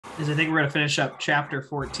is I think we're going to finish up chapter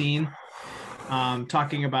 14,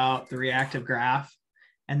 talking about the reactive graph.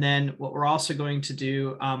 And then what we're also going to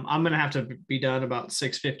do, I'm going to have to be done about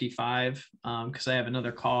 6:55 because I have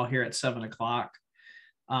another call here at 7 o'clock.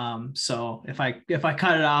 So if I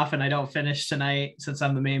cut it off and I don't finish tonight, since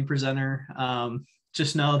I'm the main presenter,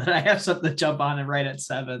 just know that I have something to jump on and right at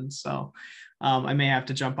 7. So I may have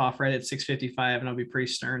to jump off right at 6:55, and I'll be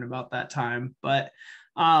pretty stern about that time. But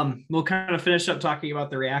we'll kind of finish up talking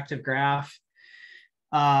about the reactive graph.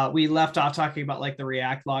 We left off talking about like the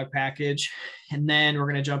React log package, and then we're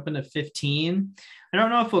going to jump into 15. I don't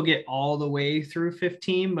know if we'll get all the way through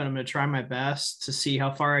 15, but I'm going to try my best to see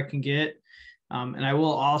how far I can get. And I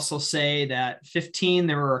will also say that 15,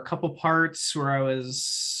 there were a couple parts where I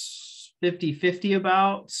was 50-50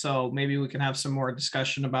 about, so maybe we can have some more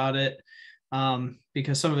discussion about it,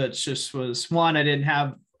 because some of it just was, one, I didn't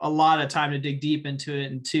have a lot of time to dig deep into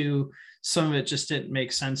it, and two, some of it just didn't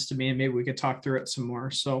make sense to me, and maybe we could talk through it some more.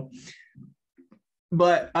 So,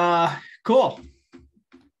 but cool.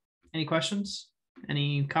 Any questions?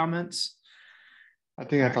 Any comments? I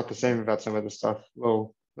think I thought the same about some of the stuff.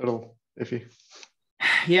 Little iffy.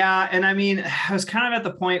 Yeah, and I mean, I was kind of at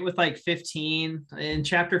the point with like 15. In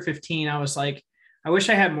chapter 15, I was like, I wish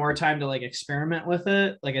I had more time to like experiment with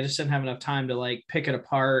it. Like I just didn't have enough time to like pick it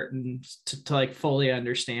apart and to like fully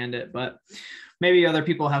understand it. But maybe other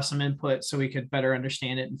people have some input so we could better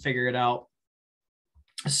understand it and figure it out.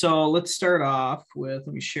 So let's start off with,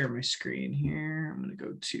 let me share my screen here. I'm going to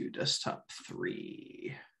go to desktop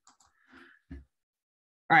 3. All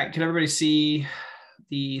right, can everybody see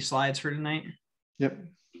the slides for tonight? Yep.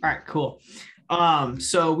 All right, cool.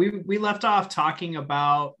 So we left off talking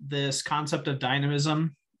about this concept of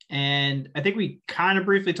dynamism, and I think we kind of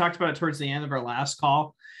briefly talked about it towards the end of our last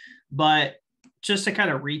call, but just to kind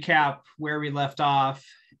of recap where we left off,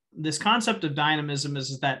 this concept of dynamism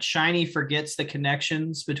is that mshiny forgets the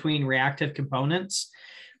connections between reactive components,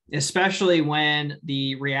 especially when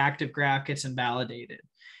the reactive graph gets invalidated.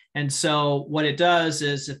 And so what it does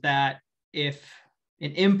is that if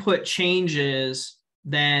an input changes,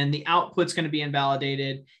 then the output's going to be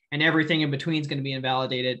invalidated and everything in between is going to be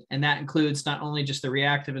invalidated. And that includes not only just the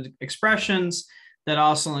reactive expressions, that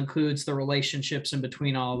also includes the relationships in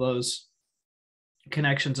between all those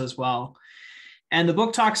connections as well. And the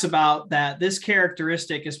book talks about that this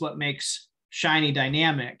characteristic is what makes mshiny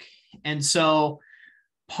dynamic. And so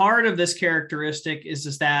part of this characteristic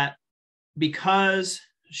is that because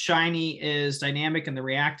mshiny is dynamic and the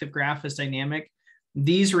reactive graph is dynamic,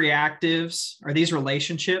 these reactives or these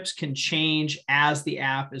relationships can change as the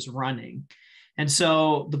app is running. And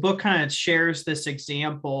so the book kind of shares this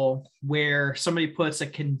example where somebody puts a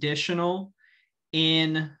conditional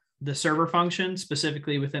in the server function,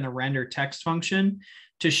 specifically within a render text function,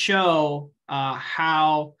 to show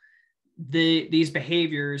how these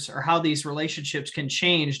behaviors or how these relationships can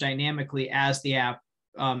change dynamically as the app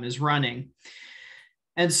is running.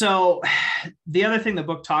 And so the other thing the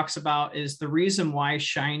book talks about is the reason why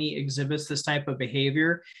mshiny exhibits this type of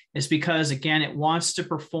behavior is because, again, it wants to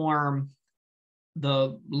perform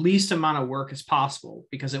the least amount of work as possible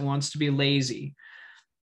because it wants to be lazy.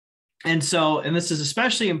 And so, and this is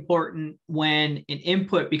especially important when an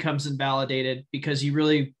input becomes invalidated, because you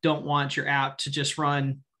really don't want your app to just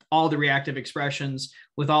run all the reactive expressions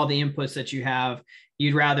with all the inputs that you have.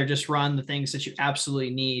 You'd rather just run the things that you absolutely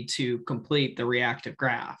need to complete the reactive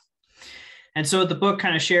graph. And so the book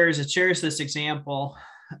kind of shares this example.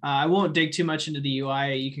 I won't dig too much into the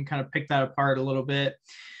UI. You can kind of pick that apart a little bit.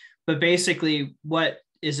 But basically what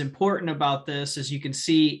is important about this is you can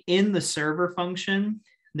see in the server function,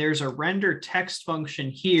 there's a render text function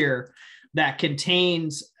here that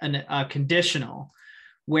contains a conditional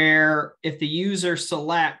where if the user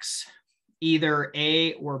selects either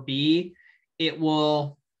A or B, it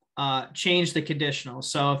will change the conditional.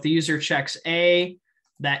 So if the user checks A,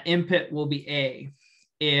 that input will be A.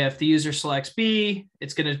 If the user selects B,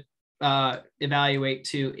 it's going to evaluate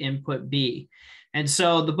to input B. And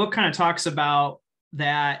so the book kind of talks about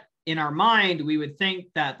that in our mind, we would think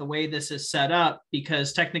that the way this is set up,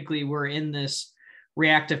 because technically we're in this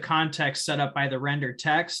reactive context set up by the render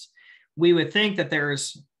text, we would think that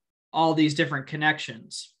there's all these different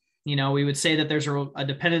connections. You know, we would say that there's a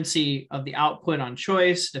dependency of the output on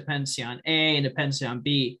choice, dependency on A, and dependency on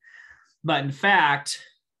B. But in fact,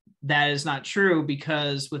 that is not true,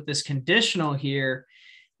 because with this conditional here,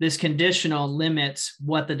 this conditional limits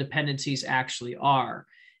what the dependencies actually are.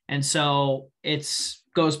 And so it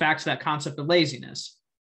goes back to that concept of laziness,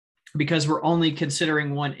 because we're only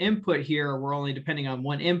considering one input here. We're only depending on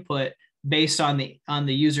one input based on the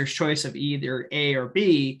user's choice of either A or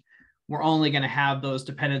B. we're only going to have those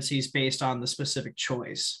dependencies based on the specific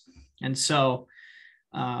choice. And so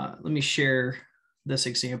let me share this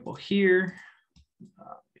example here.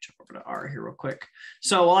 Let me jump over to R here real quick.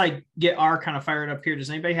 So while I get R kind of fired up here, does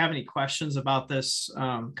anybody have any questions about this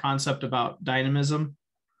concept about dynamism?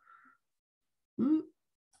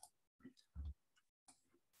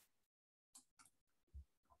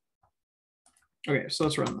 Okay, so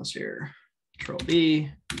let's run this here. Control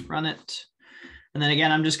B, run it. And then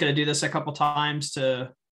again, I'm just going to do this a couple times and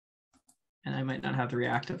I might not have the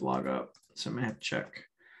reactive log up. So I'm going to have to check.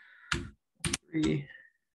 3.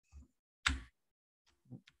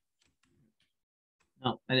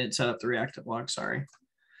 No, I didn't set up the reactive log, sorry.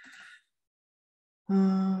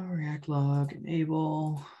 React log,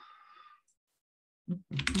 enable. We'll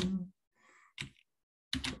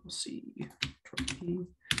see.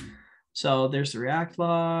 So there's the React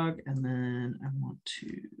log, and then I want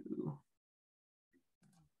to.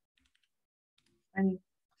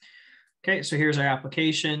 Okay, so here's our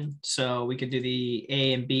application. So we could do the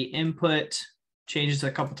A and B input, changes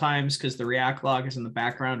a couple times because the React log is in the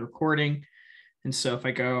background recording. And so if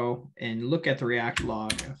I go and look at the React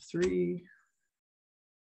log F3,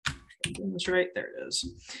 I'm doing this right, there it is.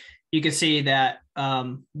 You can see that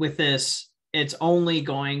with this, it's only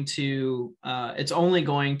going to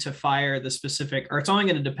fire the specific, or it's only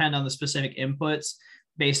going to depend on the specific inputs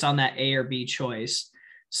based on that A or B choice.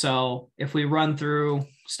 So if we run through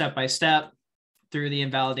step by step through the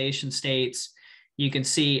invalidation states, you can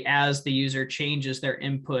see as the user changes their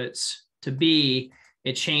inputs to B,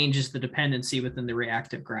 it changes the dependency within the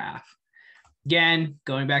reactive graph. Again,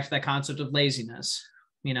 going back to that concept of laziness,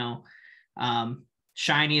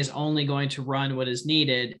 Shiny is only going to run what is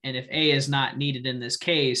needed. And if A is not needed in this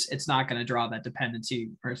case, it's not going to draw that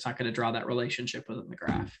dependency, or it's not going to draw that relationship within the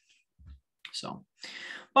graph. So,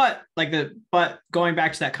 but going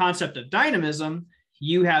back to that concept of dynamism,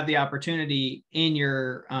 you have the opportunity in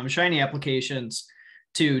your Shiny applications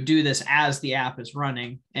to do this as the app is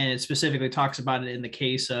running. And it specifically talks about it in the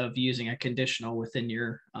case of using a conditional within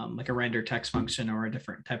your like a render text function or a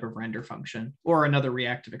different type of render function or another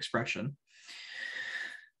reactive expression.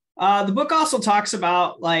 The book also talks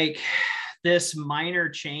about like this minor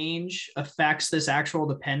change affects this actual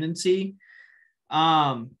dependency.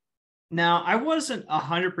 Now, I wasn't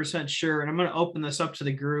 100% sure, and I'm going to open this up to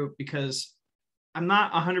the group because I'm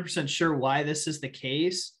not 100% sure why this is the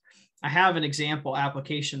case. I have an example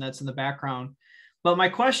application that's in the background, but my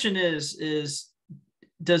question is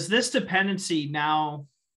does this dependency now,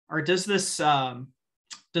 or does the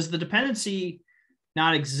dependency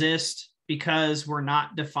not exist because we're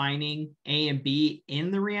not defining A and B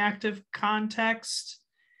in the reactive context?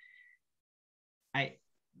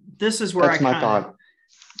 That's my thought.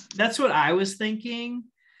 That's what I was thinking.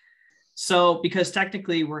 So because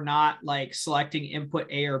technically we're not like selecting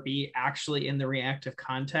input A or B actually in the reactive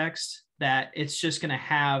context, that it's just going to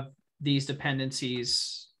have these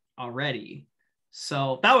dependencies already.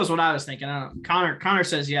 So that was what I was thinking. I don't know. Connor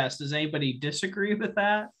says yes. Does anybody disagree with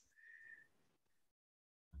that?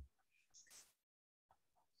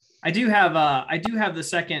 I do have the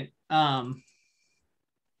second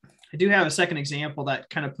I do have a second example that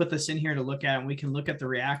kind of put this in here to look at, and we can look at the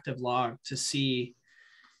reactive log to see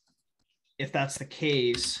if that's the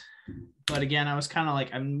case. But again, I was kind of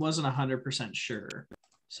like, I wasn't 100% sure.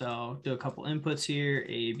 So do a couple inputs here,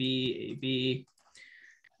 A, B,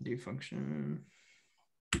 do function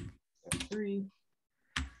F3,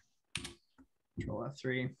 control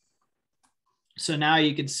F3. So now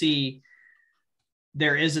you can see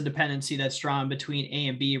there is a dependency that's drawn between A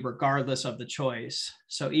and B regardless of the choice.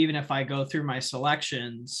 So even if I go through my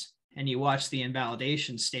selections and you watch the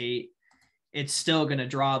invalidation state, it's still going to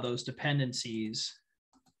draw those dependencies.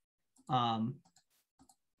 And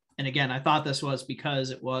again, I thought this was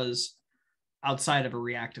because it was outside of a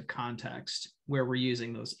reactive context where we're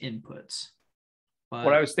using those inputs. But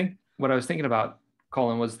what I was thinking about,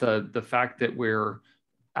 Collin, was the fact that we're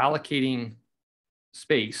allocating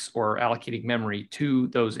space or allocating memory to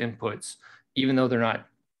those inputs, even though they're not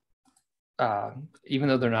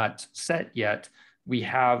set yet. We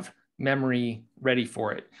have memory ready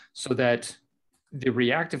for it, so that the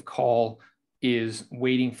reactive call is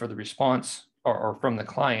waiting for the response or from the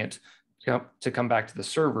client to come back to the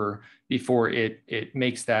server before it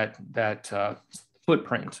makes that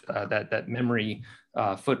footprint, that memory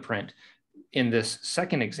footprint. In this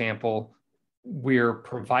second example, we're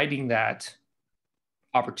providing that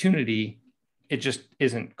opportunity. It just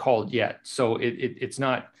isn't called yet, so it's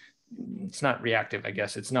not reactive, I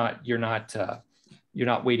guess. It's not, you're not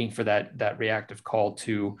waiting for that reactive call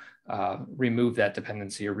to remove that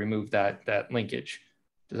dependency or remove that linkage.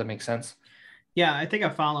 Does that make sense? Yeah, I think I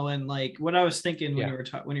follow in. Like what I was thinking when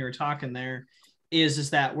you were talking there is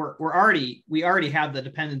that we already have the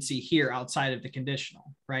dependency here outside of the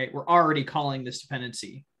conditional, right? We're already calling this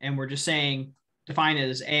dependency, and we're just saying define it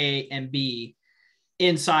as A and B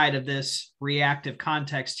inside of this reactive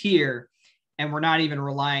context here, and we're not even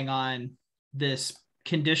relying on this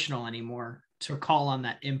conditional anymore to call on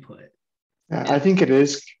that input. Yeah, I think it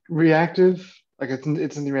is reactive. Like it's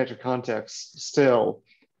in the reactive context still,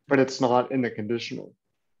 but it's not in the conditional,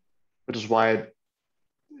 which is why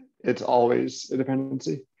it's always a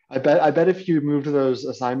dependency. I bet if you move to those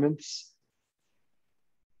assignments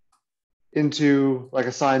into like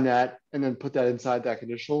assign that and then put that inside that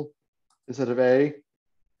conditional instead of A.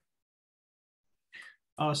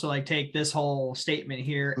 Oh, so like take this whole statement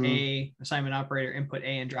here, A assignment operator input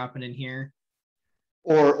A, and drop it in here.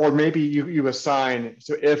 Or maybe you assign,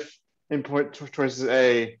 so if input choice is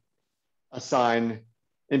A, assign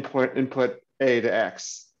input A to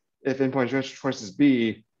X. If input choice is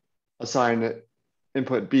B, assign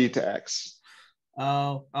input B to X.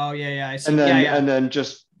 Oh, yeah, I see. And then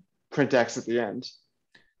just print X at the end.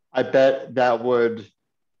 I bet that would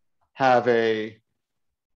have it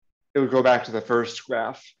would go back to the first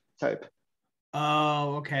graph type.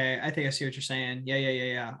 Oh, okay. I think I see what you're saying.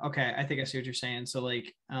 Yeah. Okay, I think I see what you're saying. So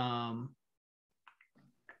like, I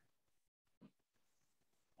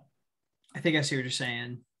think I see what you're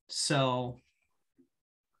saying. So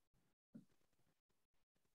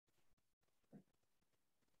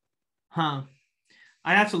I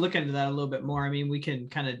have to look into that a little bit more. I mean, we can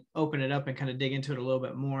kind of open it up and kind of dig into it a little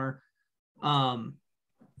bit more.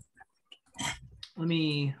 Let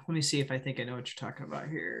me see if I think I know what you're talking about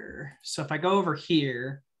here. So if I go over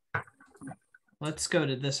here, let's go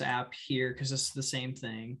to this app here because it's the same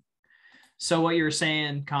thing. So what you were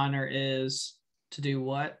saying, Connor, is to do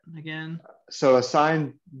what again? So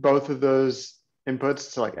assign both of those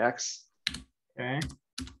inputs to like X. Okay.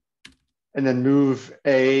 And then move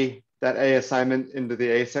that A assignment into the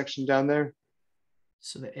A section down there.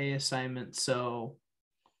 So the A assignment. So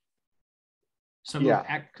move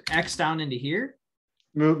X down into here.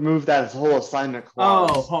 Move that whole assignment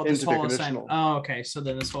clause into the conditional. Oh, okay. So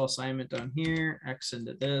then this whole assignment down here, X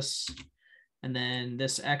into this, and then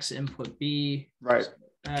this X input B, right? So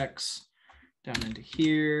X down into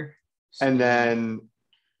here. So and then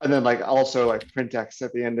like also like print X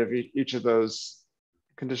at the end of each of those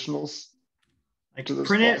conditionals. Like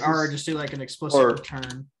print it or just do like an explicit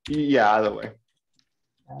return. Yeah, either way.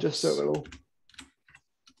 X. Just so it'll.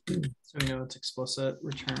 So we know it's explicit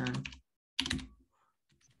return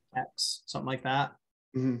X, something like that.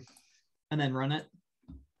 Mm-hmm. And then run it.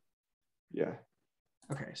 Yeah.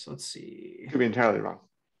 Okay, so let's see. Could be entirely wrong.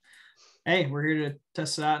 Hey, we're here to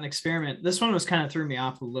test it out and experiment. This one was kind of threw me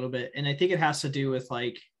off a little bit. And I think it has to do with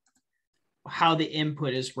like how the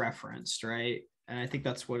input is referenced, right? And I think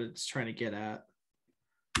that's what it's trying to get at.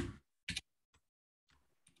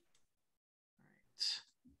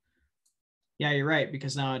 Yeah, you're right,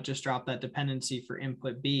 because now it just dropped that dependency for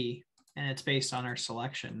input B, and it's based on our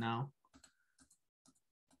selection now.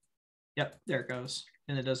 Yep, there it goes.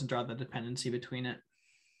 And it doesn't draw the dependency between it.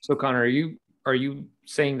 So Connor, are you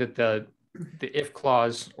saying that the if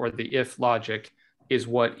clause or the if logic is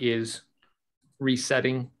what is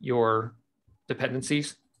resetting your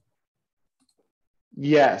dependencies?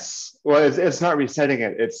 Yes. Well, it's not resetting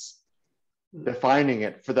it. It's defining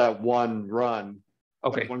it for that one run.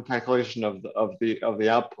 Okay. Like one calculation of the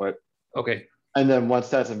output. Okay. And then once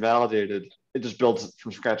that's invalidated, it just builds it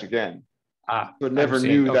from scratch again. So it never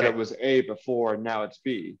knew that it was A before, and now it's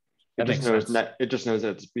B. It just knows that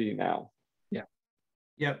it's B now. Yeah.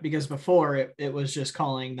 Yeah, because before it was just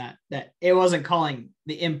calling that it wasn't calling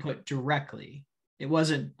the input directly. It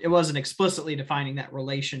wasn't explicitly defining that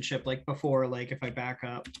relationship like before. Like if I back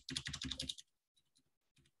up,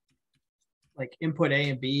 like input A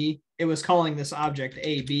and B, it was calling this object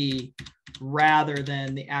AB rather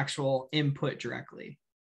than the actual input directly.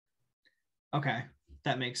 Okay,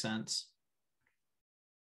 that makes sense.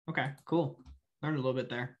 Okay, cool. Learned a little bit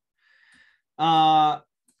there.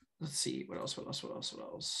 Let's see, what else?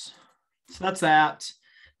 So that's that.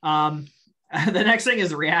 The next thing is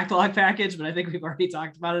the React log package, but I think we've already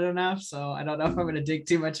talked about it enough, so I don't know if I'm going to dig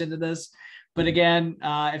too much into this. But again,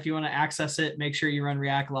 if you want to access it, make sure you run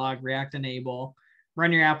React log, React enable,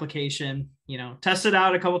 run your application, test it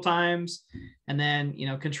out a couple times, and then,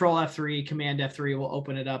 control F3, command F3 will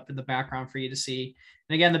open it up in the background for you to see.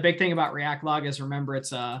 And again, the big thing about React log is remember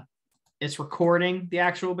it's recording the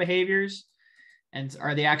actual behaviors and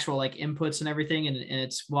are the actual like inputs and everything. And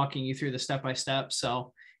it's walking you through the step-by-step.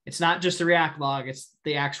 So it's not just the React log, it's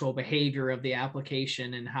the actual behavior of the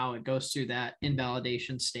application and how it goes through that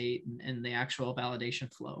invalidation state and the actual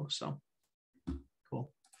validation flow. So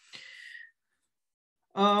cool.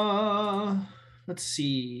 Let's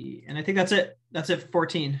see. And I think that's it. That's it for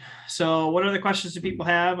 14. So what other questions do people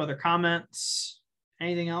have? Other comments?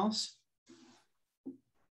 Anything else?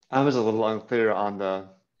 I was a little unclear on the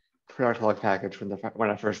React log package when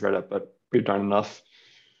I first read it, but we've done enough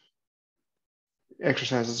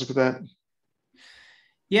exercises with that.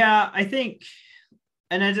 Yeah, I think,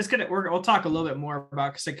 and I just we'll talk a little bit more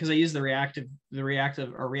about, because I use the reactive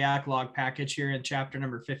or React log package here in chapter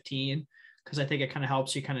number 15, because I think it kind of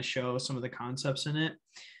helps you kind of show some of the concepts in it.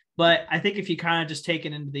 But I think if you kind of just take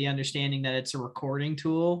it into the understanding that it's a recording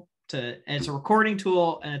tool and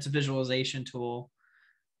it's a visualization tool,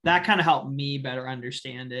 that kind of helped me better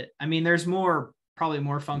understand it. I mean, there's probably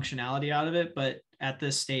more functionality out of it, but at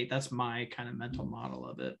this state, that's my kind of mental model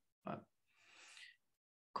of it. But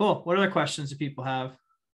cool. What other questions do people have?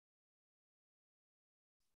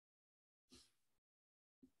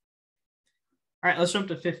 All right, let's jump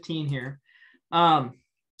to 15 here.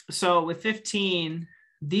 So with 15,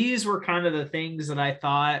 these were kind of the things that I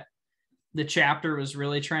thought the chapter was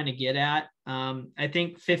really trying to get at. I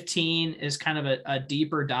think 15 is kind of a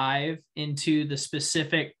deeper dive into the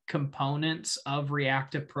specific components of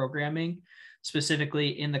reactive programming,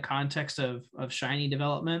 specifically in the context of Shiny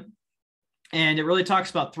development. And it really talks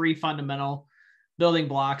about 3 fundamental building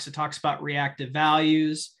blocks. It talks about reactive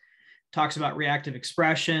values, talks about reactive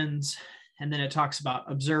expressions, and then it talks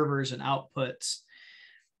about observers and outputs.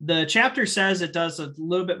 The chapter says it does a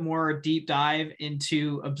little bit more deep dive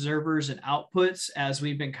into observers and outputs, as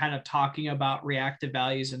we've been kind of talking about reactive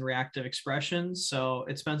values and reactive expressions. So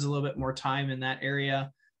it spends a little bit more time in that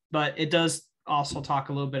area, but it does also talk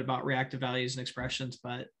a little bit about reactive values and expressions,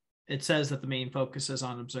 but it says that the main focus is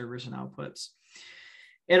on observers and outputs.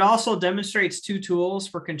 It also demonstrates 2 tools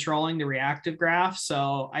for controlling the reactive graph.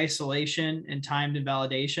 So isolation and timed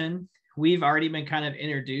invalidation. We've already been kind of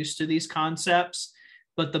introduced to these concepts,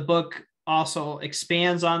 but the book also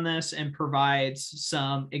expands on this and provides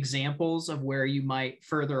some examples of where you might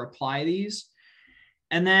further apply these.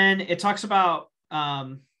 And then it talks about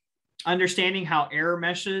understanding how error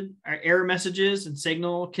messages and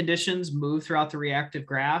signal conditions move throughout the reactive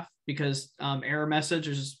graph, because error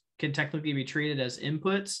messages can technically be treated as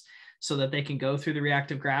inputs so that they can go through the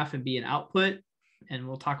reactive graph and be an output. And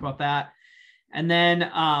we'll talk about that. And then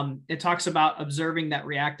it talks about observing that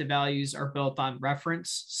reactive values are built on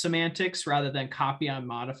reference semantics rather than copy on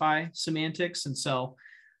modify semantics. And so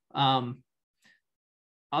I'll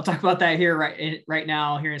talk about that here right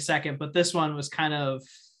now, here in a second. But this one was I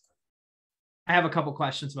have a couple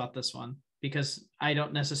questions about this one, because I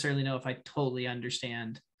don't necessarily know if I totally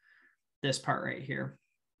understand this part right here.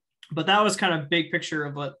 But that was kind of big picture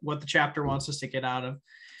of what the chapter wants us to get out of.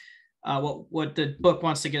 What the book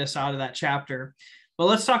wants to get us out of that chapter. But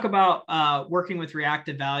let's talk about working with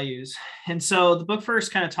reactive values. And so the book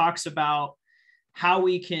first kind of talks about how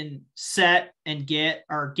we can set and get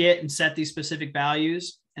and set these specific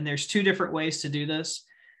values. And there's 2 different ways to do this.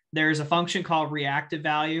 There's a function called reactive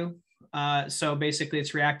value. So basically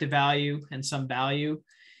it's reactive value and some value.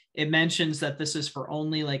 It mentions that this is for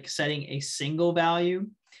only like setting a single value.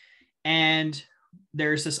 And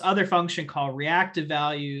there's this other function called reactive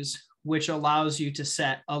values, which allows you to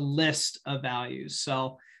set a list of values.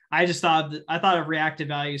 So I thought of reactive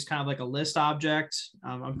values kind of like a list object.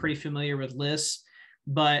 I'm pretty familiar with lists,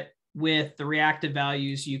 but with the reactive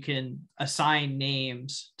values, you can assign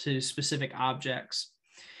names to specific objects.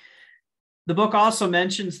 The book also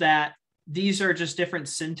mentions that these are just different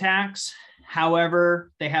syntax.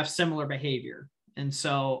 However, they have similar behavior. And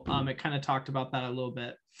so it kind of talked about that a little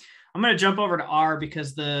bit. I'm going to jump over to R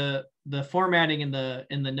because the formatting in the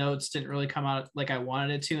notes didn't really come out like I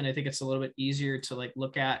wanted it to. And I think it's a little bit easier to like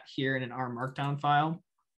look at here in an R markdown file.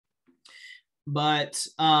 But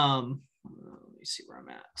let me see where I'm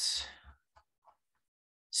at.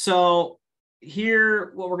 So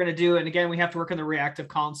here, what we're going to do, and again, we have to work on the reactive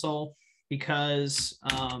console because,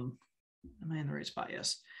 am I in the right spot?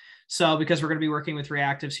 Yes. So because we're going to be working with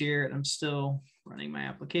reactives here, and I'm still running my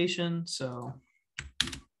application. So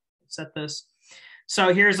set this.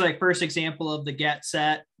 So here's like first example of the get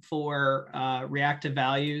set for reactive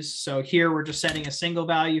values. So here we're just setting a single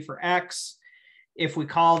value for X. If we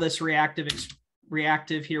call this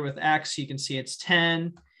reactive here with X, you can see it's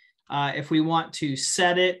 10. If we want to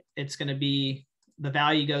set it, it's going to be the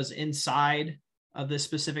value goes inside of this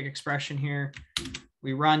specific expression here.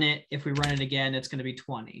 We run it. If we run it again, it's going to be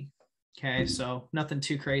 20. Okay, so nothing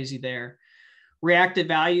too crazy there. Reactive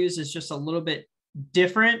values is just a little bit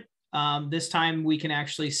different. This time we can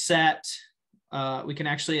actually assign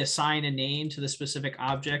a name to the specific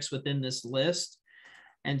objects within this list.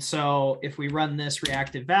 And so if we run this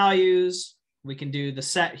reactive values, we can do the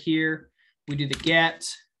set here. We do the get,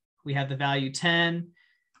 we have the value 10,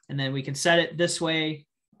 and then we can set it this way.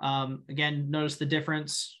 Again, notice the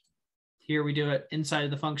difference. Here we do it inside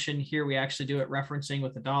of the function. Here we actually do it referencing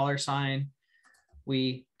with a $sign.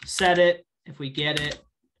 We set it. If we get it,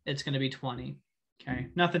 it's going to be 20. Okay,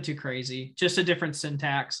 nothing too crazy, just a different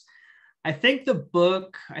syntax. I think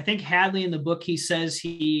Hadley in the book, he says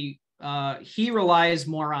he relies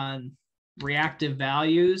more on reactive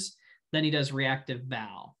values than he does reactive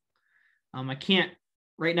val. I can't,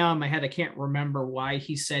 right now in my head, I can't remember why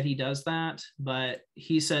he said he does that, but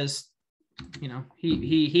he says, you know,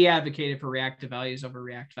 he advocated for reactive values over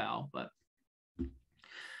react val. But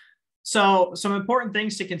so some important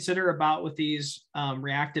things to consider about with these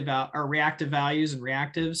reactive values and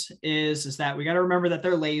reactives is that we got to remember that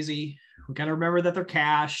they're lazy. We got to remember that they're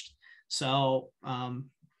cached. So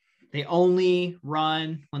they only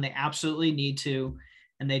run when they absolutely need to.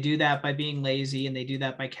 And they do that by being lazy, and they do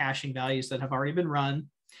that by caching values that have already been run.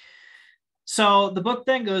 So the book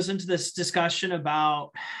then goes into this discussion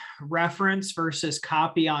about reference versus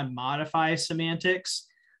copy on modify semantics.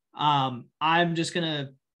 I'm just going to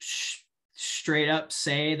straight up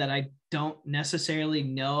say that I don't necessarily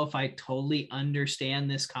know if I totally understand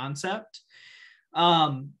this concept.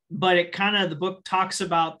 But it the book talks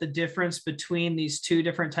about the difference between these two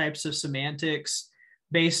different types of semantics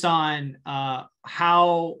based on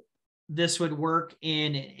how this would work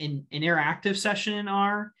in an interactive session in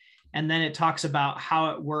R. And then it talks about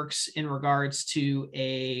how it works in regards to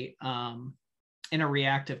in a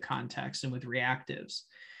reactive context and with reactives.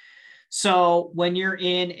 So when you're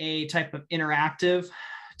in a type of interactive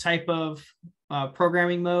type of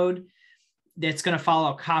programming mode, it's going to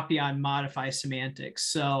follow copy on modify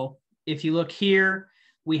semantics. So if you look here,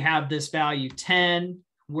 we have this value 10.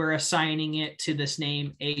 We're assigning it to this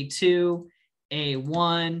name A2,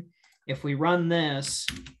 A1. If we run this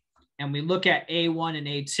and we look at A1 and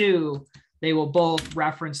A2, they will both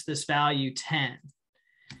reference this value 10.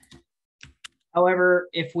 However,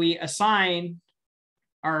 if we assign,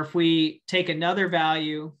 or if we take another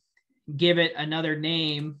value, give it another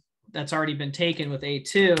name that's already been taken with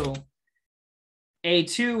A2,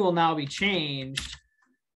 A2 will now be changed,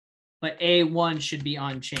 but A1 should be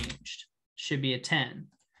unchanged, should be a 10.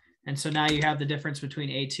 And so now you have the difference between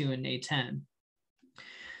A2 and A10.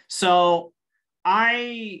 So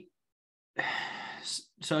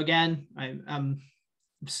again, I'm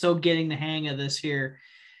still getting the hang of this here.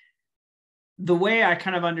 The way I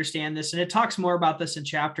kind of understand this, and it talks more about this in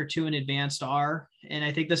chapter 2 in advanced R, and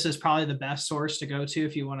I think this is probably the best source to go to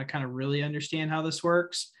if you want to kind of really understand how this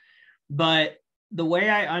works. But the way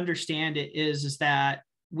I understand it is that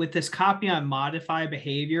with this copy on modify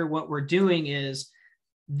behavior, what we're doing is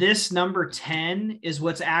this number 10 is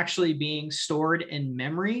what's actually being stored in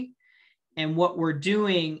memory. And what we're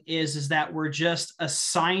doing is that we're just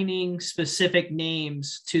assigning specific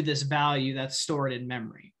names to this value that's stored in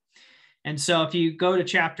memory. And so if you go to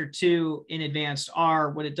chapter 2 in advanced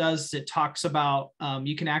R, what it does is it talks about,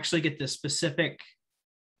 you can actually get the specific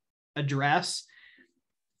address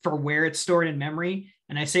for where it's stored in memory.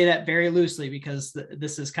 And I say that very loosely because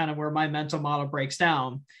this is kind of where my mental model breaks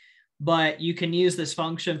down. But you can use this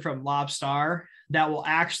function from lobstar that will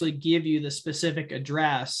actually give you the specific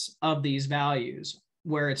address of these values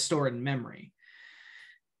where it's stored in memory.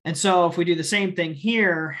 And so if we do the same thing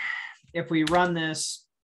here, if we run this,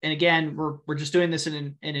 and again, we're just doing this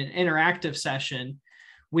in an interactive session,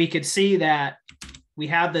 we could see that we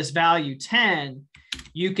have this value 10.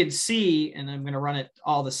 You could see, and I'm going to run it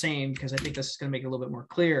all the same because I think this is going to make it a little bit more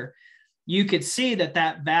clear. You could see that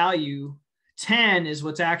that value 10 is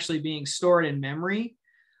what's actually being stored in memory,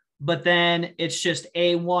 but then it's just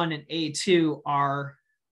A1 and A2 are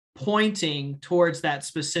pointing towards that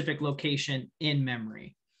specific location in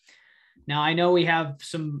memory. Now, I know we have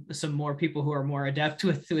some more people who are more adept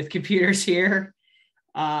with computers here.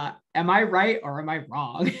 Am I right or am I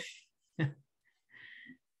wrong?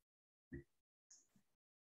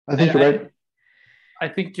 I think you're right. I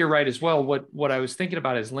think you're right as well. What I was thinking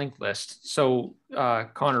about is linked list. So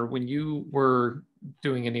Connor, when you were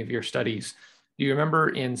doing any of your studies, do you remember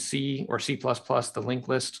in C or C++ the linked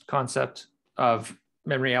list concept of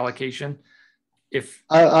memory allocation? If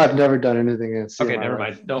I've never done anything in C. Okay, never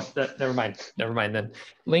mind. No, never mind then.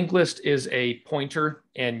 Linked list is a pointer,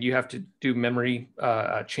 and you have to do memory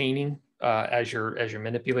chaining as you're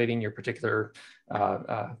manipulating your particular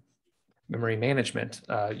memory management.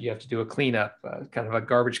 You have to do a cleanup, kind of a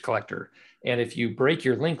garbage collector. And if you break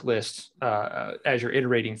your linked list as you're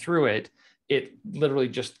iterating through it, it literally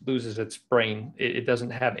just loses its brain. It doesn't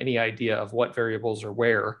have any idea of what variables are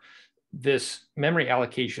where. This memory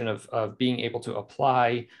allocation of being able to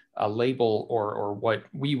apply a label or what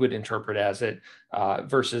we would interpret as it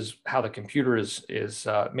versus how the computer is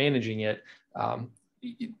managing it,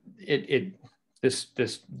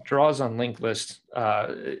 this draws on linked list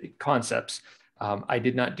concepts. I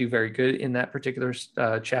did not do very good in that particular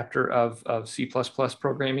chapter of C++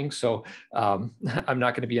 programming, so I'm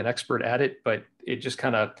not going to be an expert at it, but it just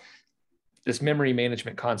kind of, this memory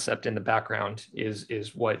management concept in the background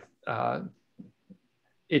is what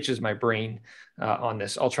itches my brain on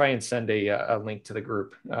this. I'll try and send a link to the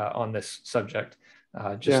group on this subject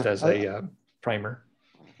as a primer.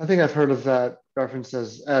 I think I've heard of that reference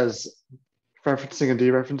as referencing and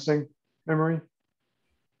dereferencing memory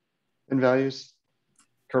and values.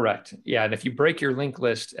 Correct. Yeah. And if you break your linked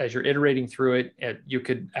list as you're iterating through it, you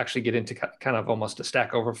could actually get into kind of almost a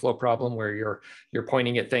Stack Overflow problem where you're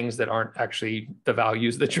pointing at things that aren't actually the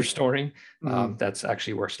values that you're storing. That's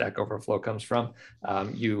actually where Stack Overflow comes from.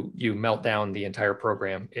 You melt down the entire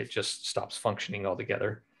program. It just stops functioning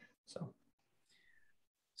altogether.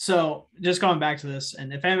 So just going back to this,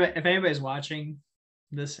 and if anybody's watching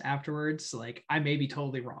this afterwards, like, I may be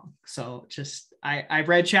totally wrong. So just, I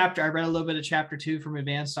read a little bit of chapter 2 from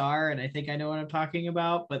Advanced R, and I think I know what I'm talking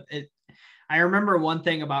about, but I remember one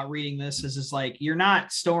thing about reading this is like, you're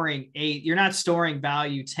not storing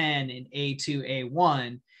value 10 in A2,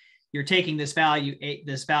 A1. You're taking this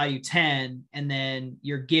value 10, and then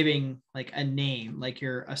you're giving like a name, like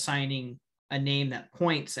you're assigning a name that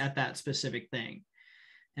points at that specific thing.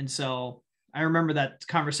 And so I remember that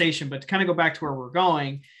conversation, but to kind of go back to where we're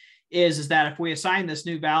going is that if we assign this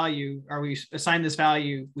new value, or we assign this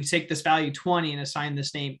value, we take this value 20 and assign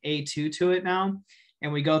this name A2 to it now,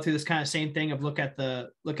 and we go through this kind of same thing of look at the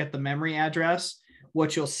memory address,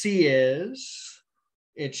 what you'll see is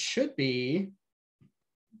it should be,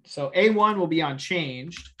 so A1 will be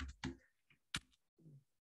unchanged.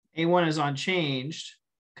 A1 is unchanged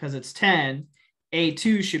because it's 10.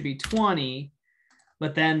 A2 should be 20,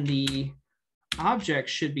 but then the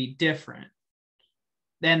objects should be different.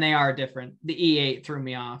 Then they are different. The E8 threw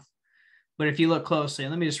me off. But if you look closely,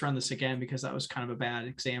 and let me just run this again because that was kind of a bad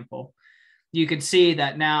example. You can see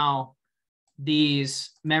that now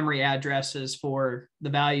these memory addresses for the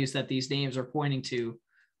values that these names are pointing to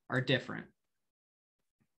are different.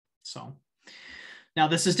 So now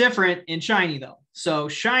this is different in Shiny though. So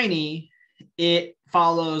Shiny, it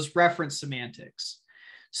follows reference semantics.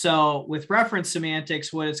 So with reference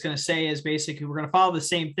semantics, what it's going to say is basically we're going to follow the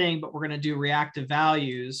same thing, but we're going to do reactive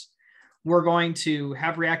values. We're going to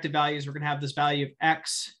have reactive values. We're going to have this value of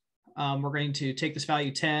X. We're going to take this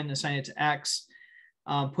value 10, assign it to X,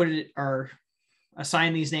 put it or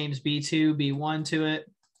assign these names B2, B1 to it.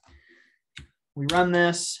 We run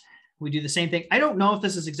this. We do the same thing. I don't know if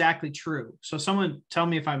this is exactly true. So someone tell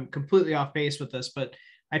me if I'm completely off base with this, but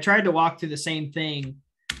I tried to walk through the same thing,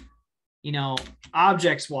 you know,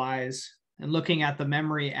 objects wise, and looking at the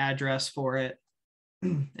memory address for it,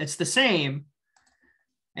 it's the same.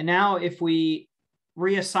 And now if we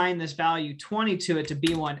reassign this value 20 to it to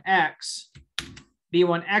B1X,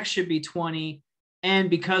 B1X should be 20. And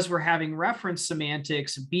because we're having reference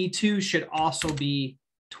semantics, B2 should also be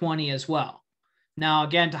 20 as well. Now,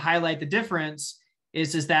 again, to highlight the difference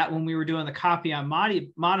is that when we were doing the copy on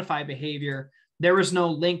modify behavior, there was no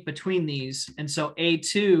link between these. And so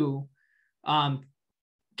A2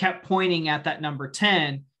 kept pointing at that number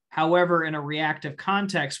 10. However, in a reactive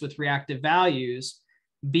context with reactive values,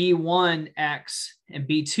 B1X and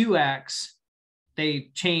B2X,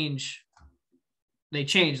 they change.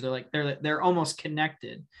 They're almost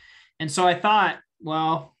connected. And so I thought,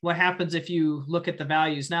 well, what happens if you look at the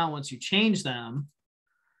values now, once you change them?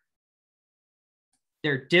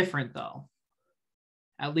 They're different though,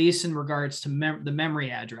 at least in regards to the memory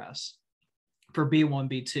address for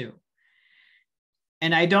B1, B2.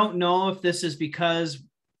 And I don't know if this is because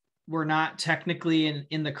we're not technically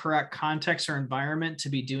in the correct context or environment to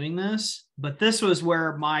be doing this, but this was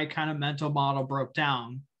where my kind of mental model broke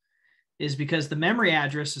down, is because the memory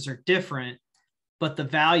addresses are different, but the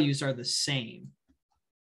values are the same.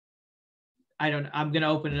 I'm going to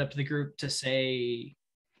open it up to the group to say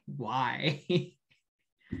why. If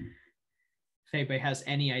anybody has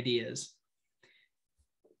any ideas.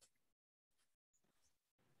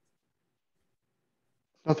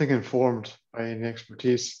 Nothing informed by any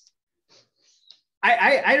expertise.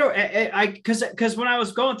 Because when I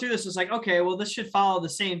was going through this, it's like, okay, well, this should follow the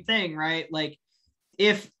same thing, right? Like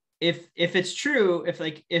if if it's true,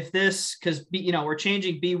 if this, because we're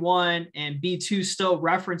changing B1 and B2 still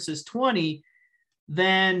references 20,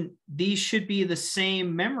 then these should be the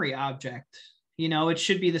same memory object. It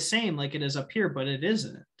should be the same like it is up here, but it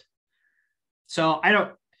isn't. So I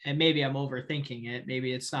don't, and maybe I'm overthinking it.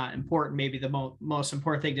 Maybe it's not important. Maybe the most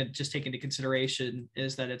important thing to just take into consideration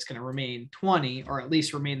is that it's going to remain 20, or at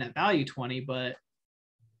least remain that value 20, but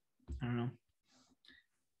I don't know.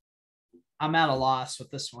 I'm at a loss with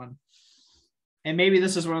this one. And maybe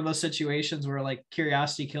this is one of those situations where like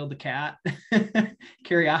curiosity killed the cat.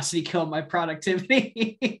 Curiosity killed my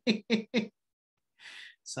productivity.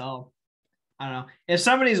 So I don't know. If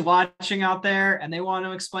somebody's watching out there and they want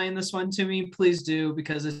to explain this one to me, please do,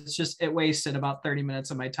 because it wasted about 30 minutes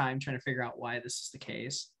of my time trying to figure out why this is the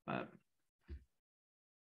case. But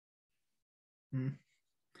and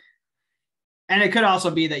it could also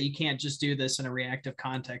be that you can't just do this in a reactive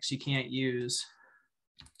context. You can't use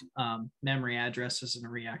memory addresses in a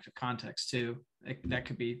reactive context too. That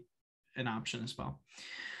could be an option as well.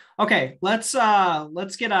 Okay, let's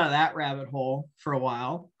get out of that rabbit hole for a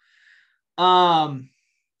while.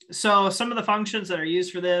 So some of the functions that are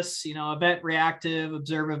used for this, event reactive,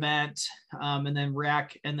 observe event, and then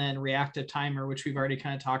reactive timer, which we've already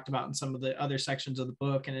kind of talked about in some of the other sections of the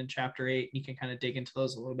book and in chapter 8. You can kind of dig into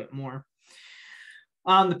those a little bit more.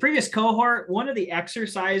 The previous cohort, one of the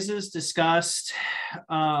exercises discussed,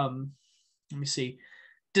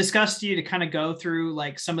 discussed you to kind of go through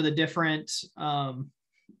like some of the differences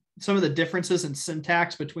in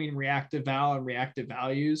syntax between reactive val and reactive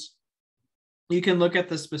values. You can look at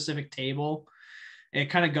the specific table. It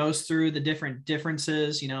kind of goes through the different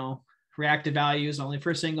differences, reactive values only for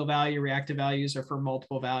a single value, reactive values are for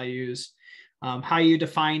multiple values. How you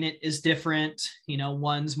define it is different.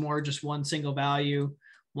 One's more just one single value.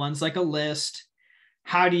 One's like a list.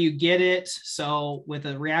 How do you get it? So with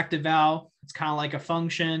a reactive val, it's kind of like a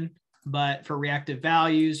function, but for reactive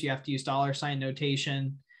values, you have to use $sign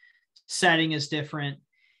notation. Setting is different.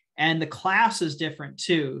 And the class is different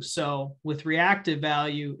too. So with reactive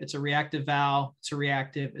value, it's a reactive val, it's a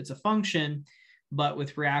reactive, it's a function, but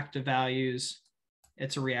with reactive values,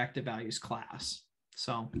 it's a reactive values class.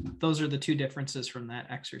 So those are the two differences from that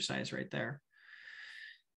exercise right there.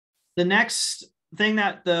 The next thing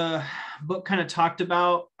that the book kind of talked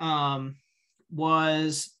about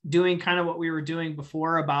was doing kind of what we were doing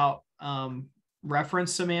before about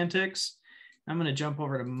reference semantics. I'm going to jump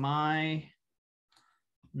over to my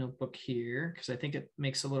notebook here because I think it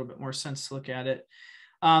makes a little bit more sense to look at it.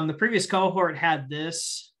 The previous cohort had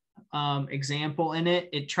this example in it.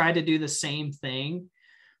 It tried to do the same thing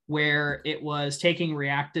where it was taking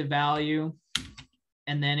reactive value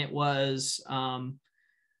and then it was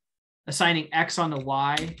assigning X onto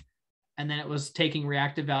Y, and then it was taking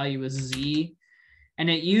reactive value as Z. And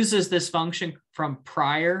it uses this function from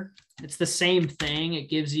prior. It's the same thing. It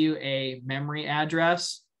gives you a memory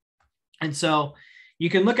address. And so you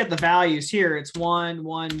can look at the values here. It's 1,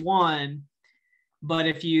 1, 1. But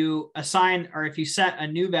if you assign, or if you set a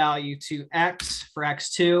new value to X for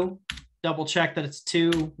X2, double check that it's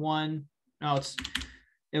 2, 1. No,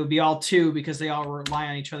 it would be all 2 because they all rely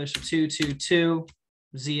on each other. So 2, 2, 2.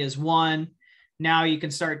 Z is 1. Now you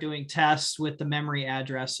can start doing tests with the memory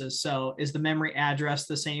addresses. So is the memory address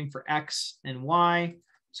the same for X and Y?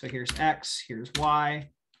 So here's X, here's Y.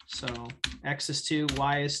 So X is 2,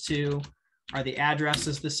 Y is 2. Are the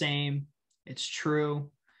addresses the same? It's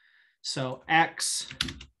true. So X,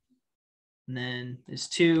 and then is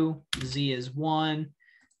 2, Z is 1.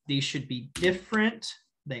 These should be different.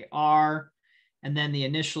 They are. And then the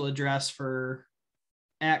initial address for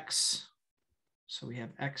X. So we have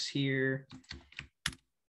X here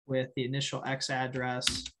with the initial X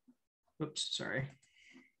address. Oops, sorry.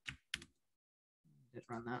 Did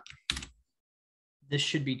run that. This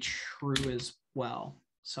should be true as well.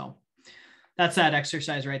 So that's that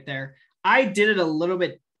exercise right there. I did it a little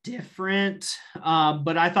bit different,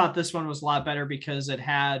 but I thought this one was a lot better because it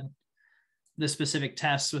had the specific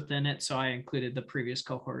tests within it. So I included the previous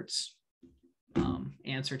cohort's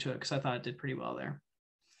answer to it because I thought it did pretty well there.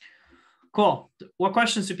 Cool. What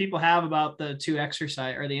questions do people have about the two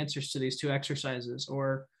exercise or the answers to these two exercises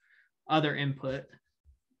or other input?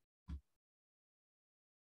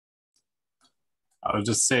 I would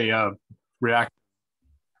just say react.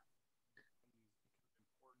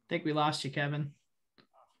 I think we lost you, Kevin.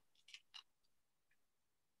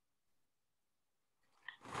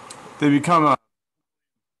 They become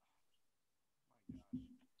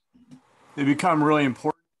really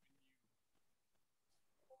important.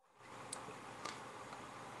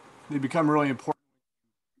 They become really important.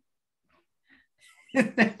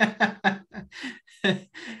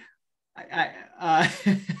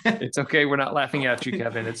 It's okay. We're not laughing at you,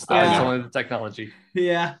 Kevin. It's Yeah. only the technology.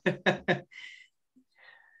 Yeah.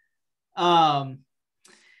 I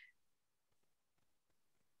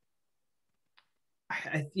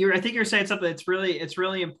think you're saying something that's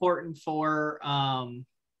really important for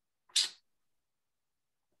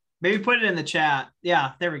maybe put it in the chat.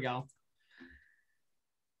 Yeah, there we go.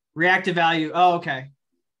 Reactive value. Oh, okay.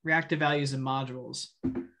 Reactive values and modules.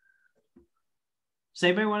 Does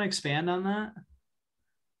anybody want to expand on that?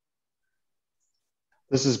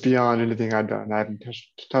 This is beyond anything I've done. I haven't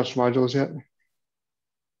touched modules yet.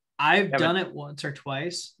 I've done it once or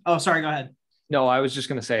twice. Oh, sorry. Go ahead. No, I was just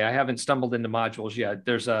going to say I haven't stumbled into modules yet.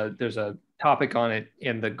 There's a topic on it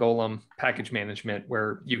in the Golem package management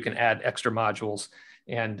where you can add extra modules,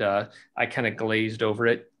 and I kind of glazed over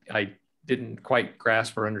it. I didn't quite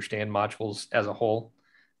grasp or understand modules as a whole.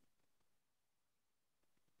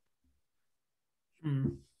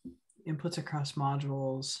 Inputs across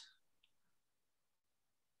modules.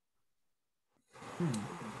 You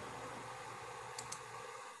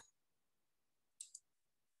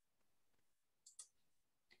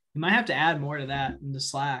might have to add more to that in the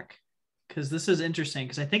Slack, because this is interesting,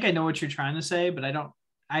 because I think I know what you're trying to say, but I don't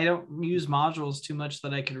use modules too much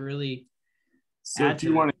that I could really add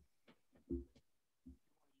to it.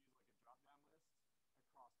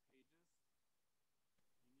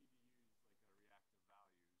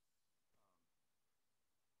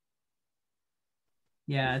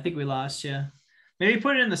 Yeah, I think we lost you. Maybe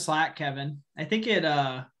put it in the Slack, Kevin. I think it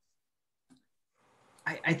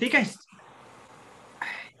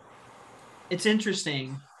it's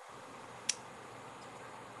interesting.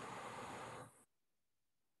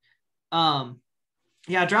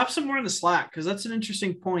 Yeah, drop some more in the Slack, because that's an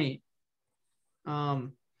interesting point.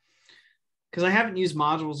 Because I haven't used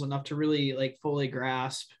modules enough to really like fully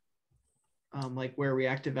grasp like where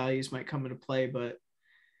reactive values might come into play, but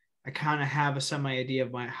I kind of have a semi idea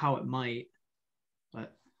of how it might.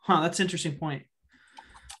 But that's an interesting point.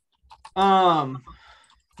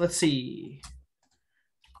 Let's see.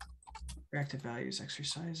 Reactive values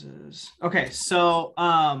exercises. Okay, so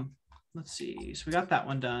let's see. So we got that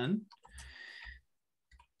one done.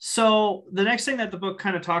 So the next thing that the book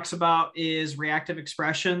kind of talks about is reactive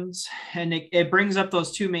expressions, and it brings up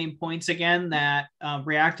those two main points again, that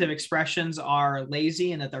reactive expressions are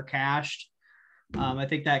lazy and that they're cached. I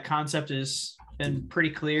think that concept has been pretty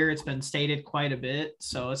clear. It's been stated quite a bit,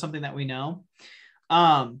 so it's something that we know.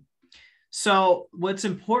 So what's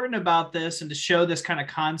important about this, and to show this kind of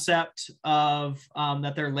concept of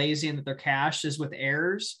that they're lazy and that they're cached, is with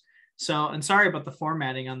errors. So, and sorry about the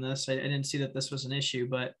formatting on this. I didn't see that this was an issue,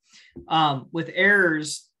 but with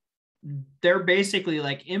errors, they're basically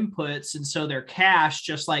like inputs. And so they're cached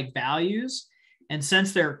just like values. And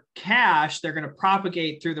since they're cached, they're going to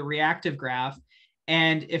propagate through the reactive graph.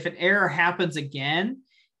 And if an error happens again,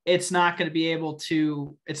 it's not going to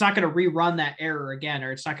rerun that error again,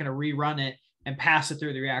 or it's not going to rerun it and pass it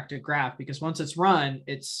through the reactive graph, because once it's run,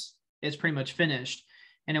 it's pretty much finished,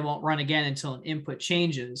 and it won't run again until an input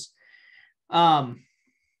changes.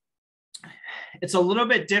 It's a little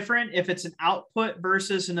bit different if it's an output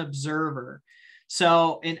versus an observer.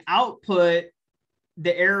 So in output,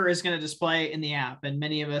 the error is going to display in the app. And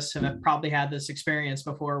many of us have probably had this experience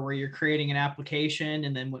before, where you're creating an application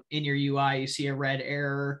and then in your UI, you see a red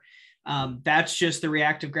error. That's just the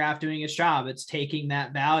reactive graph doing its job. It's taking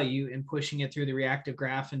that value and pushing it through the reactive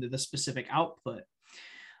graph into the specific output.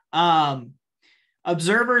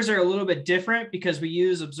 Observers are a little bit different, because we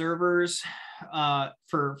use observers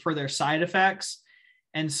for their side effects.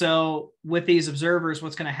 And so with these observers,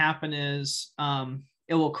 what's going to happen is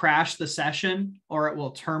it will crash the session, or it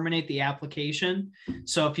will terminate the application.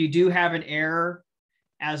 So if you do have an error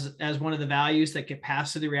as one of the values that get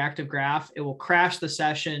passed to the reactive graph, it will crash the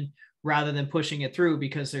session rather than pushing it through,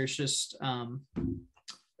 because there's just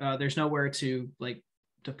there's nowhere to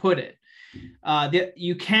put it.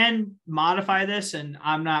 You can modify this, and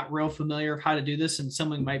I'm not real familiar with how to do this, and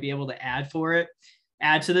someone might be able to add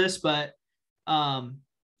to this, but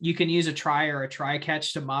you can use a try or a try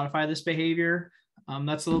catch to modify this behavior.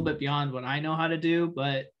 That's a little bit beyond what I know how to do,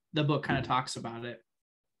 but the book kind of talks about it.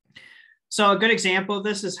 So a good example of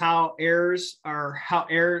this is how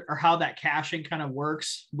that caching kind of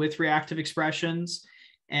works with reactive expressions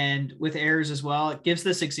and with errors as well. It gives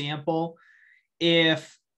this example. And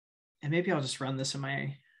maybe I'll just run this in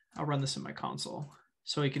my console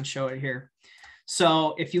so we can show it here.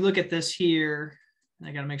 So if you look at this here, and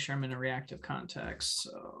I got to make sure I'm in a reactive context.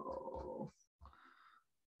 So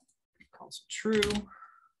console true.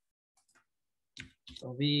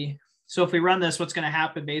 LV, So if we run this, what's going to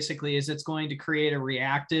happen basically is it's going to create a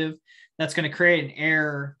reactive that's going to create an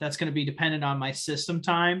error that's going to be dependent on my system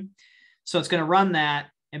time. So it's going to run that.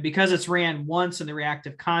 And because it's ran once in the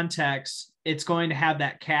reactive context, it's going to have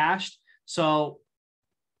that cached. So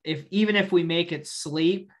even if we make it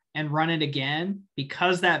sleep and run it again,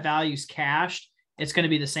 because that value's cached, it's going to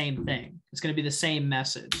be the same thing. It's going to be the same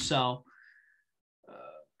message. So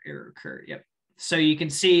error occurred. Yep. So you can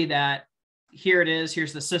see that here it is.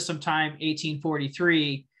 Here's the system time,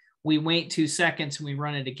 1843. We wait 2 seconds and we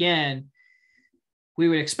run it again. We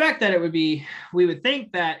would expect that we would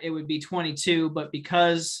think that it would be 22, but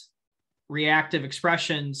because reactive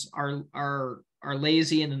expressions are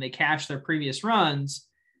lazy and then they cache their previous runs,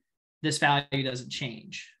 this value doesn't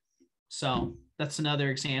change. So that's another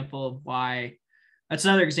example of why, that's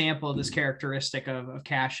another example of this characteristic of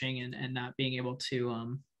caching and not being able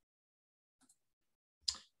to,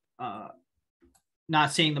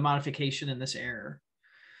 not seeing the modification in this error.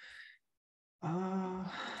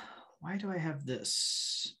 Why do I have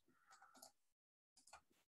this?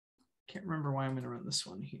 Can't remember why I'm going to run this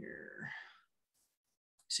one here.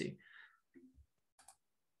 Let's see.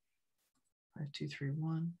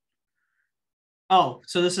 5231. Oh,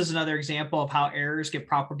 so this is another example of how errors get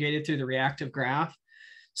propagated through the reactive graph.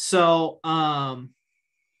 So I'm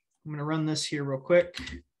going to run this here real quick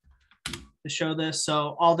to show this.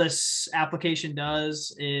 So all this application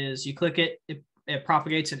does is you click it, it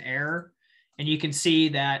propagates an error, and you can see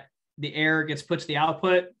that the error gets put to the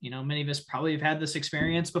output. You know, many of us probably have had this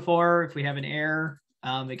experience before. If we have an error,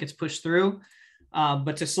 it gets pushed through.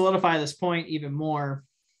 But to solidify this point even more,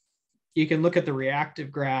 you can look at the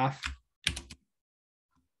reactive graph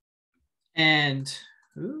and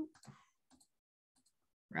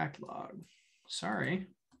rack log. Sorry,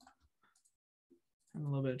 I'm a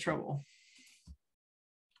little bit of trouble.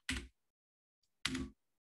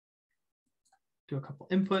 Do a couple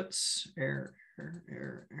inputs. Error.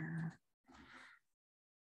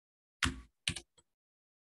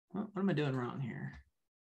 What am I doing wrong here?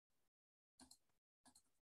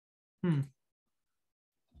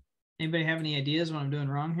 Anybody have any ideas what I'm doing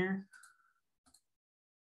wrong here?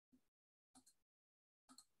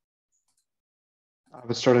 I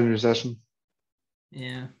would start a new session.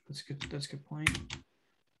 Yeah, that's good. That's a good point.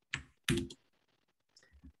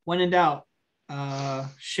 When in doubt,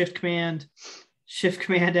 Shift Command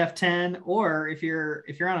F10, or if you're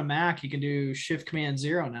on a Mac, you can do Shift Command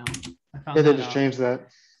 0 now. I found Yeah, they that just out. changed that.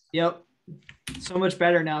 Yep, so much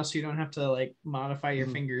better now, so you don't have to like modify your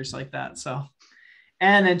fingers like that. So,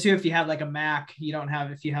 and then too, if you have like a Mac, you don't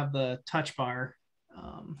have, if you have the touch bar,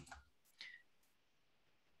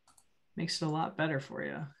 makes it a lot better for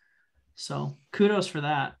you. So kudos for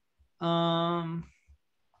that.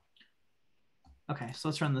 Okay, so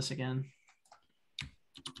let's run this again.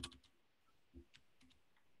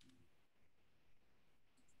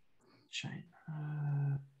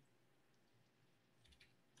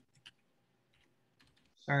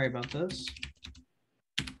 Sorry about this.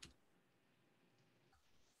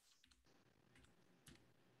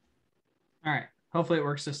 All right, hopefully it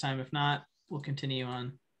works this time. If not, we'll continue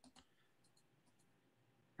on.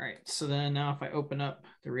 All right, so then now if I open up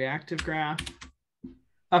the reactive graph,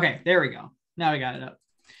 okay, there we go. Now we got it up.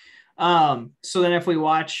 So then if we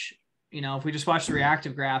watch, if we just watch the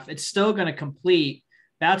reactive graph, it's still going to complete.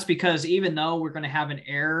 That's because even though we're going to have an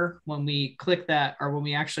error when we click that, or when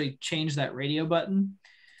we actually change that radio button,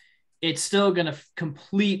 it's still going to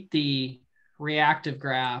complete the reactive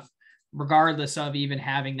graph regardless of even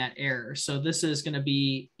having that error. So this is going to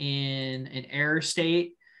be in an error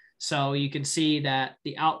state. So you can see that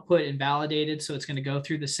the output invalidated. So it's going to go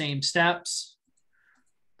through the same steps,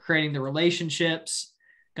 creating the relationships,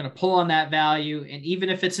 going to pull on that value. And even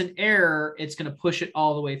if it's an error, it's going to push it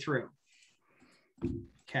all the way through.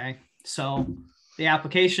 Okay. So the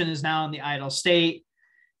application is now in the idle state.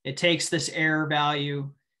 It takes this error value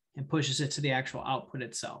and pushes it to the actual output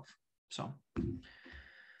itself. So,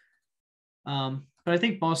 but I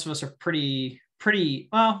think most of us are pretty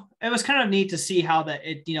well. It was kind of neat to see how that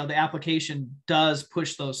the application does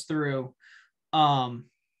push those through. But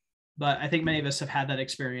I think many of us have had that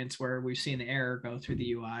experience where we've seen the error go through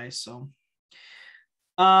the UI. So,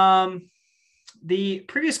 the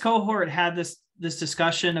previous cohort had this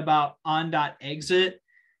discussion about on.exit.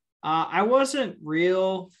 I wasn't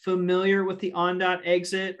real familiar with the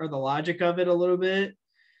on.exit or the logic of it a little bit.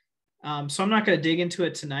 So I'm not going to dig into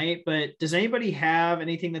it tonight, but does anybody have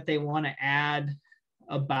anything that they want to add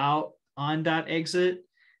about on.exit?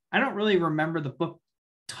 I don't really remember the book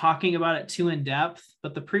talking about it too in depth,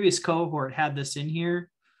 but the previous cohort had this in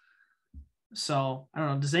here. So I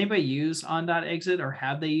don't know, does anybody use on.exit or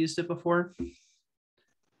have they used it before?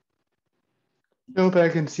 No, but I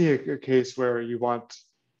can see a case where you want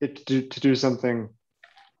it to do something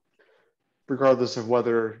regardless of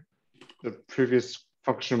whether the previous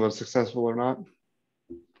function was successful or not.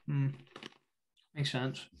 Makes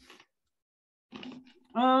sense.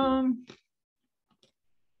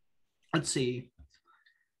 Let's see.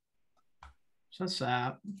 So that's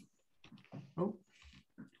that. Oh,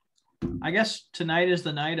 I guess tonight is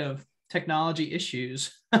the night of technology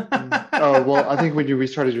issues. Oh, well, I think when you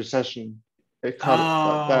restarted your session, it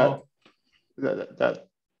caught that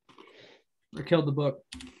or killed the book.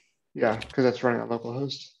 Yeah, because that's running on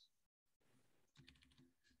localhost.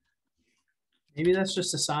 Maybe that's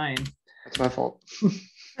just a sign. That's my fault.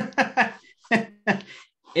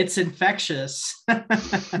 It's infectious.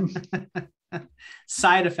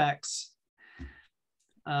 Side effects.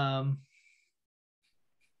 So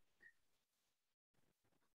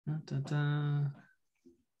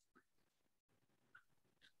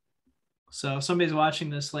if somebody's watching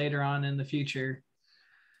this later on in the future,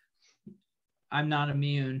 I'm not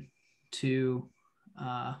immune to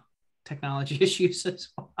technology issues as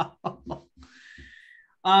well.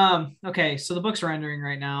 Okay, so the book's rendering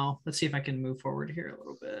right now. Let's see if I can move forward here a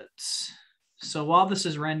little bit. So while this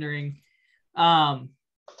is rendering, the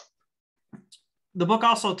book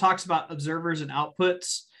also talks about observers and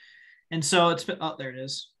outputs. And so it's been, oh, there it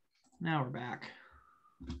is. Now we're back.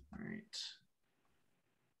 All right.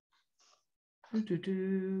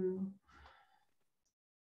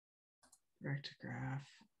 Reactive graph.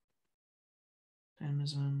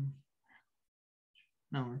 Dynamism.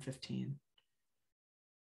 No, we're in 15.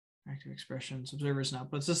 Active expressions, observers and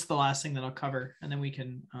outputs. This is the last thing that I'll cover, and then we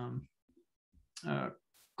can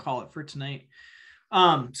call it for tonight.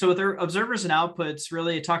 So with our observers and outputs,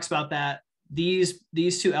 really it talks about that these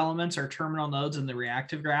two elements are terminal nodes in the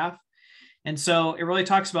reactive graph. And so it really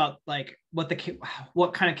talks about like what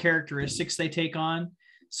kind of characteristics they take on.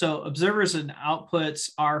 So observers and outputs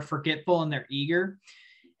are forgetful and they're eager.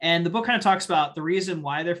 And the book kind of talks about the reason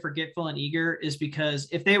why they're forgetful and eager is because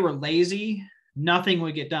if they were lazy, nothing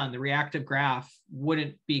would get done. The reactive graph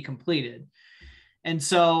wouldn't be completed. And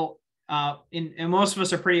so, and most of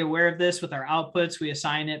us are pretty aware of this with our outputs. We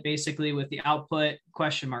assign it basically with the output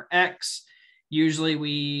 $X. Usually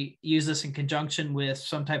we use this in conjunction with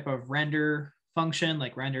some type of render function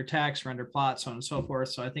like render text, render plot, so on and so forth.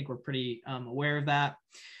 So I think we're pretty aware of that.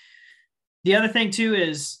 The other thing too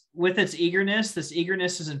is with its eagerness, this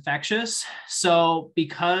eagerness is infectious. So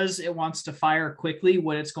because it wants to fire quickly,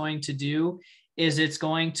 what it's going to do is it's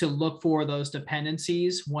going to look for those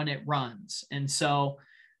dependencies when it runs. And so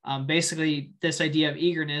basically this idea of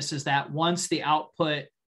eagerness is that once the output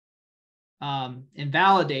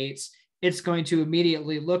invalidates, it's going to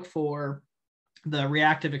immediately look for the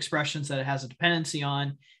reactive expressions that it has a dependency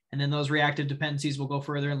on. And then those reactive dependencies will go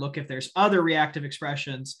further and look if there's other reactive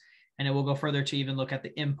expressions, and it will go further to even look at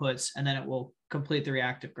the inputs, and then it will complete the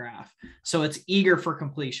reactive graph. So it's eager for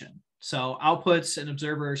completion. So outputs and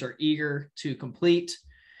observers are eager to complete.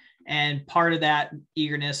 And part of that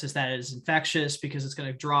eagerness is that it is infectious because it's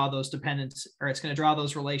going to draw those dependents, or it's going to draw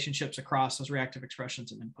those relationships across those reactive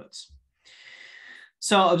expressions and inputs.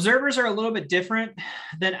 So observers are a little bit different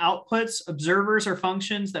than outputs. Observers are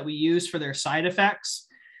functions that we use for their side effects.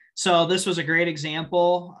 So this was a great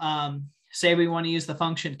example. Say we want to use the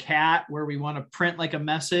function cat where we want to print like a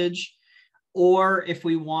message, or if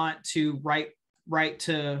we want to write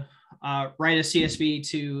a CSV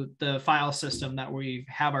to the file system that we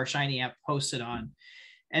have our Shiny app posted on.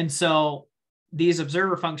 And so these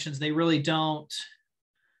observer functions, they really don't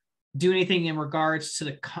do anything in regards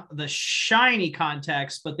to the Shiny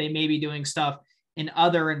context, but they may be doing stuff in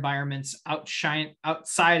other environments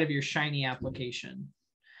outside of your Shiny application.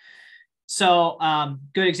 So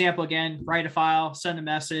good example, again, write a file, send a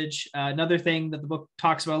message. Another thing that the book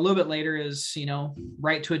talks about a little bit later is,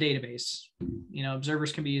 write to a database.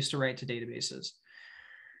 Observers can be used to write to databases.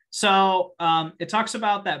 So it talks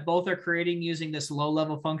about that both are creating using this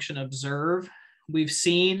low-level function observe. We've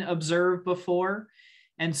seen observe before.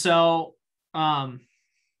 And so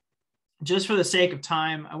just for the sake of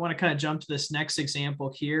time, I want to kind of jump to this next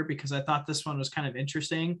example here because I thought this one was kind of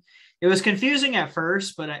interesting. It was confusing at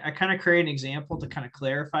first, but I kind of created an example to kind of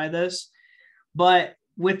clarify this. But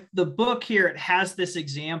with the book here, it has this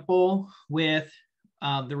example with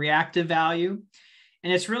the reactive value.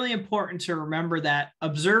 And it's really important to remember that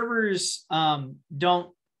observers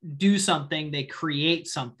don't do something, they create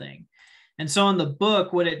something. And so in the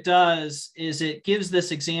book, what it does is it gives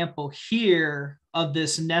this example here of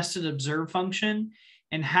this nested observe function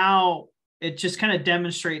and how it just kind of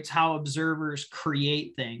demonstrates how observers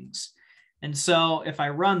create things. And so if I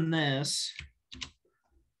run this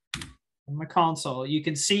on my console, you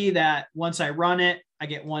can see that once I run it, I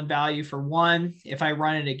get one value for 1. If I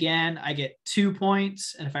run it again, I get 2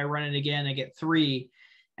 points. And if I run it again, I get 3.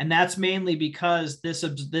 And that's mainly because this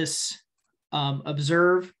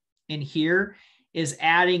observe in here is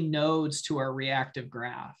adding nodes to our reactive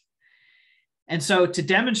graph. And so to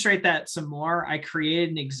demonstrate that some more, I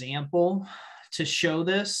created an example to show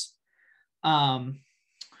this.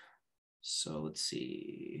 So let's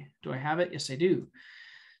see, do I have it? Yes, I do.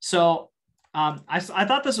 So I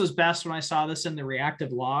thought this was best when I saw this in the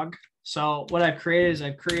reactive log. So what I've created is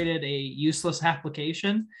I've created a useless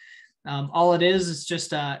application. All it is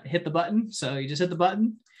just hit the button. So you just hit the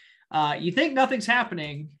button. You think nothing's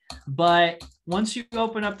happening, but once you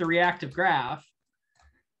open up the reactive graph,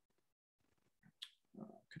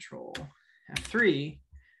 Control F3,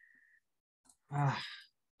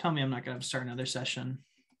 tell me I'm not going to start another session.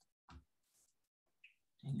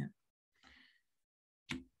 Dang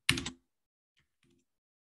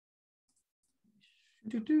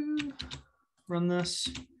it. Run this.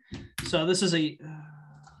 So this is a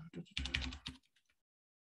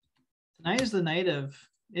tonight is the night of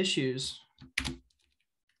issues.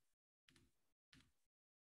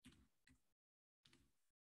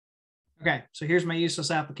 Okay, so here's my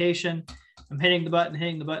useless application. I'm hitting the button,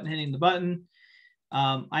 hitting the button, hitting the button.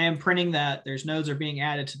 I am printing that there's nodes are being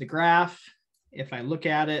added to the graph. If I look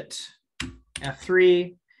at it,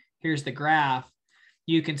 F3, here's the graph.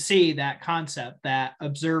 You can see that concept that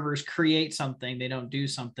observers create something, they don't do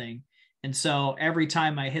something. And so every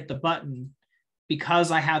time I hit the button,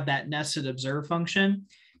 because I have that nested observe function,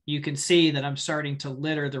 you can see that I'm starting to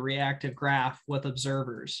litter the reactive graph with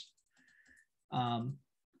observers.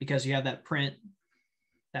 Because you have that print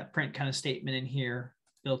kind of statement in here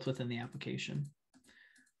built within the application.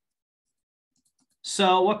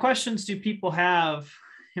 So what questions do people have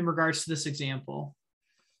in regards to this example?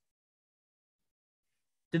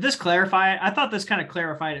 Did this clarify it? I thought this kind of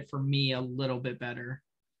clarified it for me a little bit better,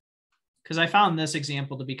 because I found this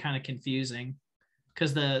example to be kind of confusing,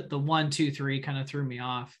 because the 1, 2, 3 kind of threw me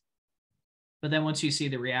off. But then once you see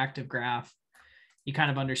the reactive graph, you kind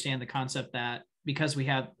of understand the concept that because we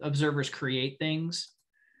have observers create things,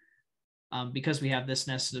 because we have this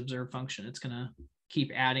nested observe function, it's going to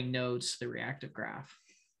keep adding nodes to the reactive graph.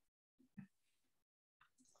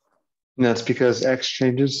 And that's because X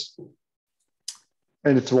changes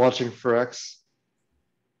and it's watching for X.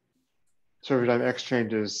 So every time X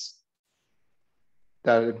changes,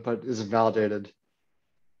 that input is invalidated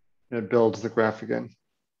and it builds the graph again.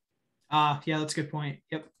 Yeah, that's a good point.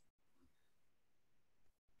 Yep.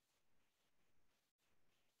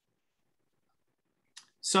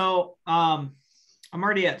 So I'm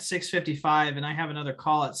already at 6:55 and I have another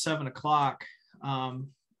call at 7 o'clock.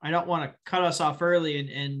 I don't want to cut us off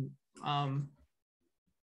early, and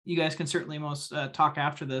you guys can certainly talk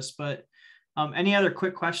after this, but any other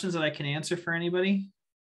quick questions that I can answer for anybody?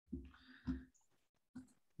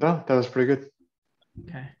 No, that was pretty good.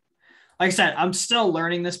 Okay. Like I said, I'm still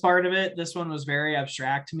learning this part of it. This one was very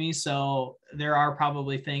abstract to me. So there are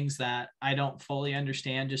probably things that I don't fully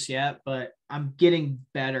understand just yet, but I'm getting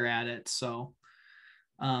better at it. So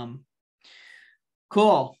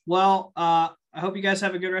cool. Well, I hope you guys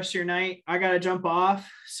have a good rest of your night. I got to jump off.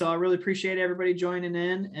 So I really appreciate everybody joining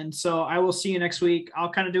in. And so I will see you next week.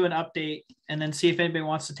 I'll kind of do an update and then see if anybody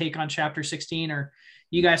wants to take on chapter 16, or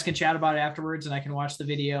you guys can chat about it afterwards and I can watch the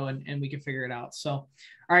video and we can figure it out. So, all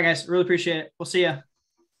right, guys, really appreciate it. We'll see you. All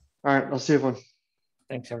right, I'll see you everyone.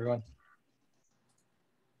 Thanks, everyone.